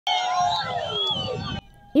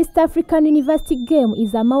East African University Game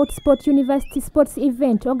is a multi-sport university sports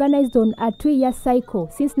event organized on a 2-year cycle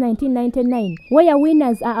since 1999, where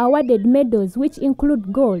winners are awarded medals which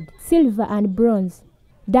include gold, silver and bronze.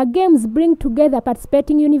 The games bring together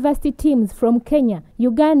participating university teams from Kenya,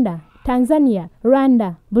 Uganda, Tanzania,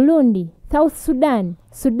 Rwanda, Burundi, South Sudan,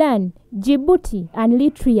 Djibouti and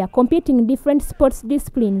Eritrea, competing in different sports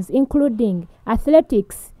disciplines including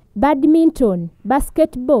athletics, badminton,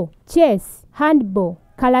 basketball, chess, handball,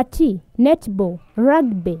 karate, netball,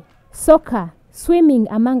 rugby, soccer, swimming,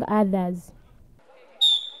 among others.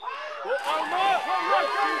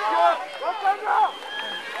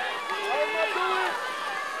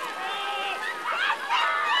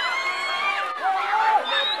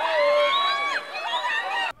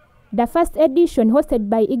 The first edition, hosted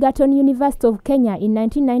by Egerton University of Kenya in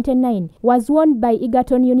 1999, was won by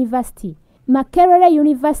Egerton University. Mekerere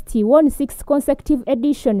University won 6 consecutive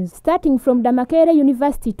editions, starting from the Mekerere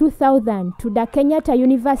University 2000 to the Kenyatta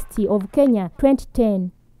University of Kenya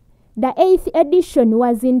 2010. The 8th edition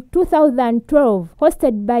was in 2012,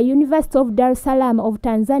 hosted by University of Dar es Salaam of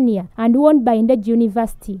Tanzania and won by Ndejje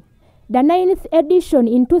University. The 9th edition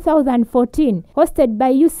in 2014, hosted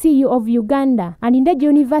by UCU of Uganda, and Ndejje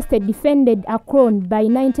University defended a crown by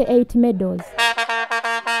 98 medals.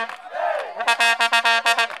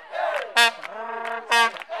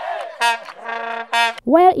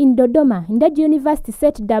 While in Dodoma, Ndejje University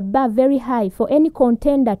set the bar very high for any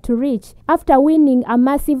contender to reach after winning a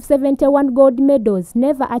massive 71 gold medals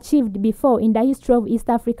never achieved before in the history of East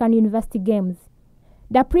African University Games.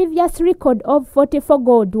 The previous record of 44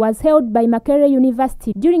 gold was held by Mekerere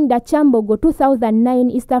University during the Chambogo 2009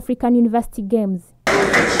 East African University Games.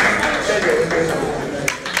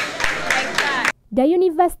 The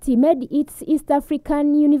university made its East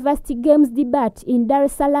African University Games debut in Dar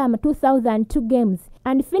es Salaam 2002 Games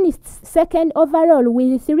and finished second overall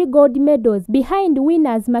with 3 gold medals behind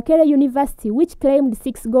winners Mekerere University, which claimed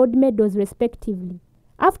 6 gold medals respectively.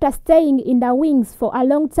 After staying in the wings for a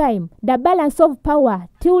long time, the balance of power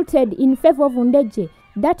tilted in favor of Ndejje,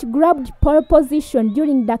 that grabbed pole position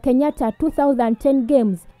during the Kenyatta 2010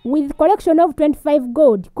 Games with collection of 25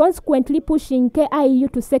 gold, consequently pushing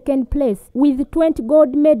KIU to second place with 20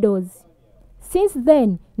 gold medals. Since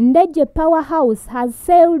then, Ndejje powerhouse has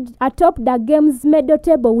sailed atop the Games medal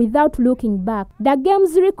table without looking back. The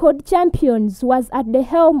Games record champions was at the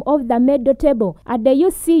helm of the medal table at the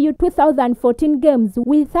UCU 2014 Games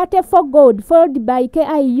with 34 gold, followed by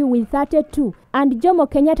KIU with 32, and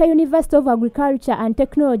Kenyatta University of Agriculture and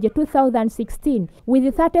Technology 2016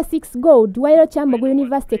 with 36 gold, while Chambogo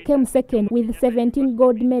University came second with 17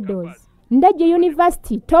 gold medals. Ndejje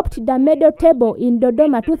University topped the medal table in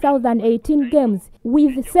Dodoma 2018 Games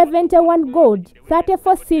with 71 gold,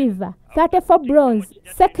 34 silver, 34 bronze.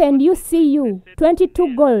 Second UCU,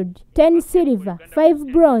 22 gold, 10 silver,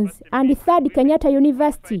 5 bronze, and third Kenyatta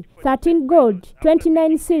University, 13 gold,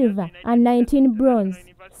 29 silver, and 19 bronze.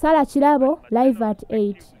 Kirabo, live at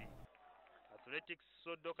 8.